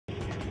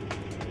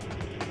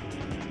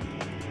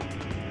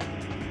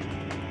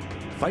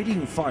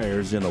Fighting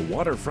fires in a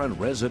waterfront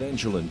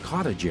residential and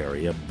cottage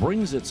area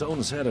brings its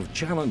own set of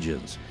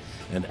challenges,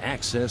 and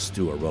access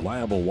to a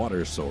reliable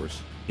water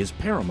source is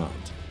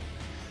paramount.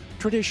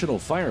 Traditional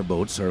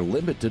fireboats are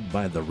limited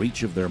by the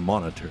reach of their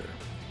monitor,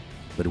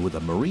 but with a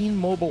marine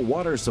mobile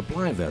water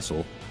supply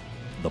vessel,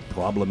 the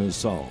problem is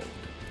solved.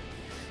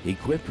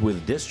 Equipped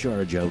with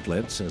discharge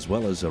outlets as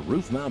well as a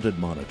roof-mounted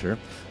monitor,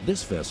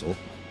 this vessel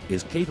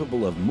is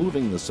capable of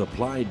moving the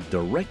supply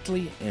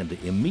directly and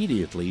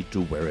immediately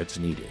to where it's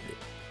needed.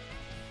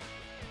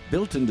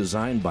 Built and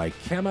designed by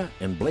Kamma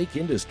and Blake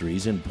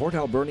Industries in Port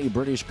Alberni,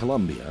 British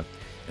Columbia,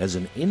 as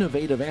an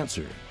innovative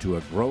answer to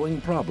a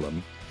growing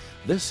problem,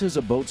 this is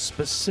a boat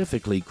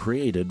specifically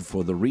created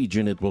for the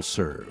region it will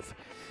serve,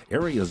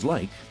 areas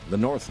like the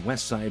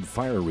Westside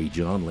fire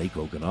region on Lake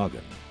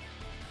Okanagan.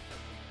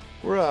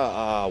 We're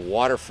a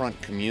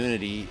waterfront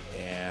community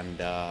and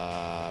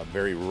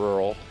very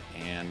rural,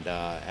 and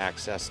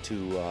access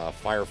to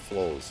fire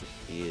flows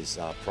is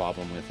a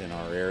problem within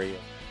our area.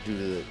 Due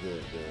to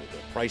the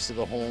price of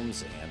the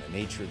homes and the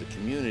nature of the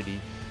community,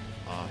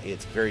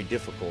 it's very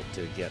difficult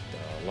to get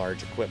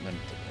large equipment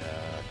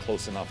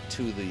close enough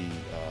to the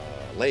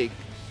lake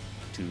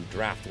to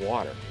draft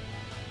water.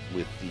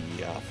 With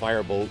the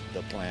fireboat,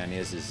 the plan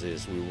is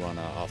we run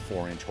a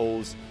 4-inch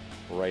hose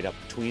right up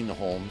between the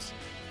homes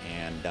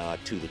and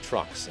to the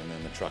trucks, and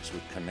then the trucks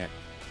would connect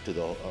to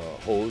the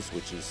hose,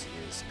 which is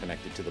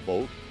connected to the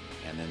boat,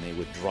 and then they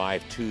would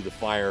drive to the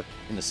fire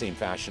in the same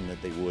fashion that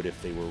they would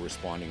if they were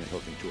responding and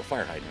hooking to a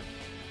fire hydrant.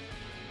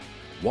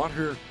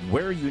 Water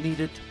where you need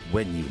it,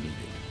 when you need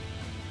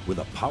it. With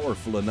a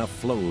powerful enough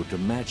flow to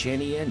match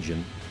any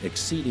engine,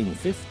 exceeding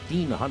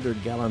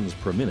 1,500 gallons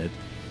per minute,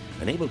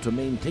 and able to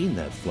maintain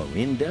that flow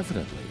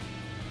indefinitely.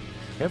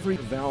 Every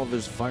valve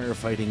is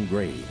firefighting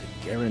grade,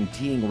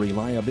 guaranteeing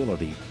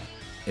reliability,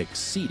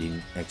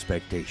 exceeding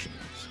expectations.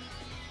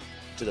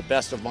 To the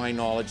best of my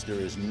knowledge, there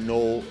is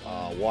no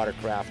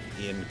watercraft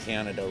in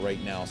Canada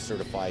right now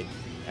certified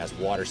as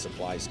water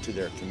supplies to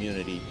their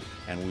community,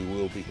 and we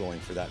will be going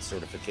for that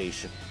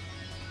certification.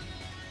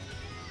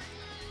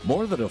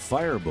 More than a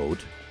fireboat,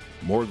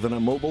 more than a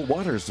mobile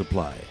water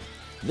supply,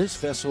 this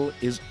vessel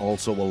is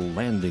also a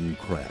landing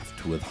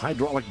craft with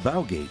hydraulic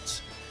bow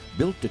gates,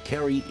 built to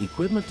carry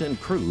equipment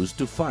and crews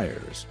to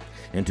fires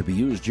and to be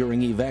used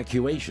during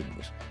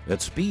evacuations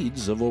at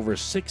speeds of over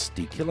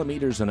 60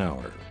 kilometers an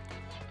hour.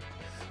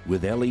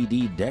 With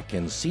LED deck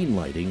and scene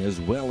lighting as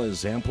well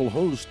as ample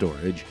hose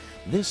storage,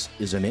 this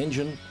is an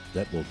engine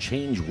that will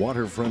change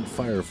waterfront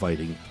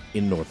firefighting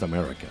in North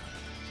America.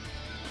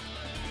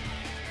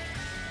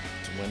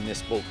 When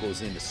this boat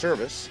goes into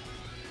service,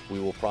 we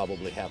will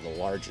probably have the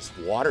largest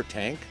water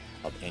tank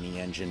of any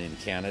engine in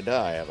Canada.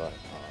 I have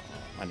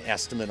an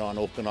estimate on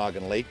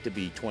Okanagan Lake to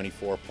be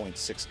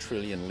 24.6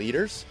 trillion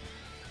liters,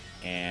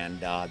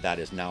 and that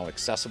is now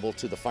accessible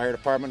to the fire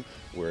department,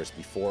 whereas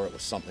before it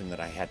was something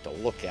that I had to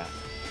look at.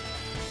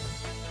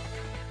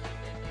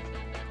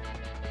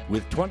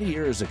 With 20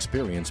 years'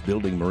 experience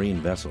building marine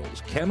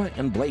vessels, Kamma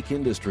and Blake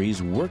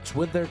Industries works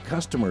with their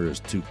customers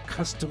to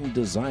custom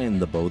design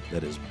the boat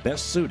that is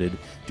best suited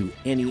to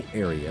any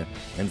area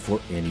and for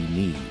any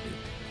need.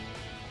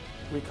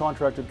 We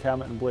contracted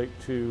Kamma and Blake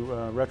to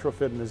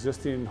retrofit an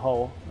existing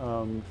hull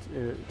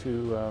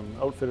to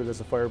outfit it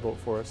as a fireboat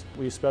for us.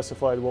 We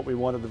specified what we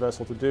wanted the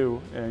vessel to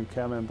do, and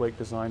Kamma and Blake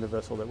designed a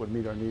vessel that would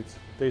meet our needs.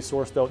 They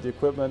sourced out the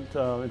equipment.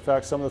 In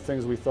fact, some of the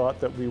things we thought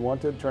that we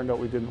wanted turned out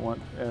we didn't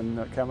want, and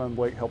Kamma and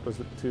Blake helped us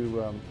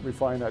to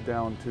refine that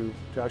down to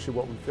actually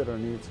what would fit our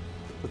needs.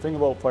 The thing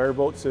about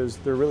fireboats is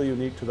they're really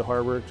unique to the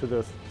harbor, to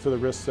the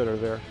risks that are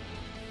there.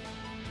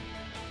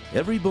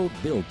 Every boat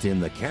built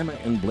in the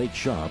Kamma and Blake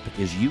shop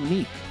is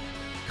unique,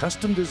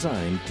 custom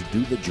designed to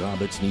do the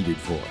job it's needed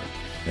for.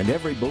 And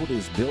every boat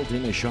is built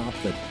in a shop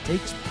that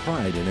takes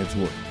pride in its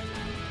work.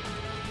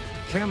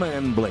 Kamma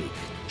and Blake,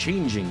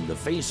 changing the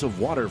face of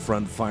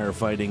waterfront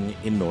firefighting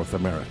in North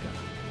America.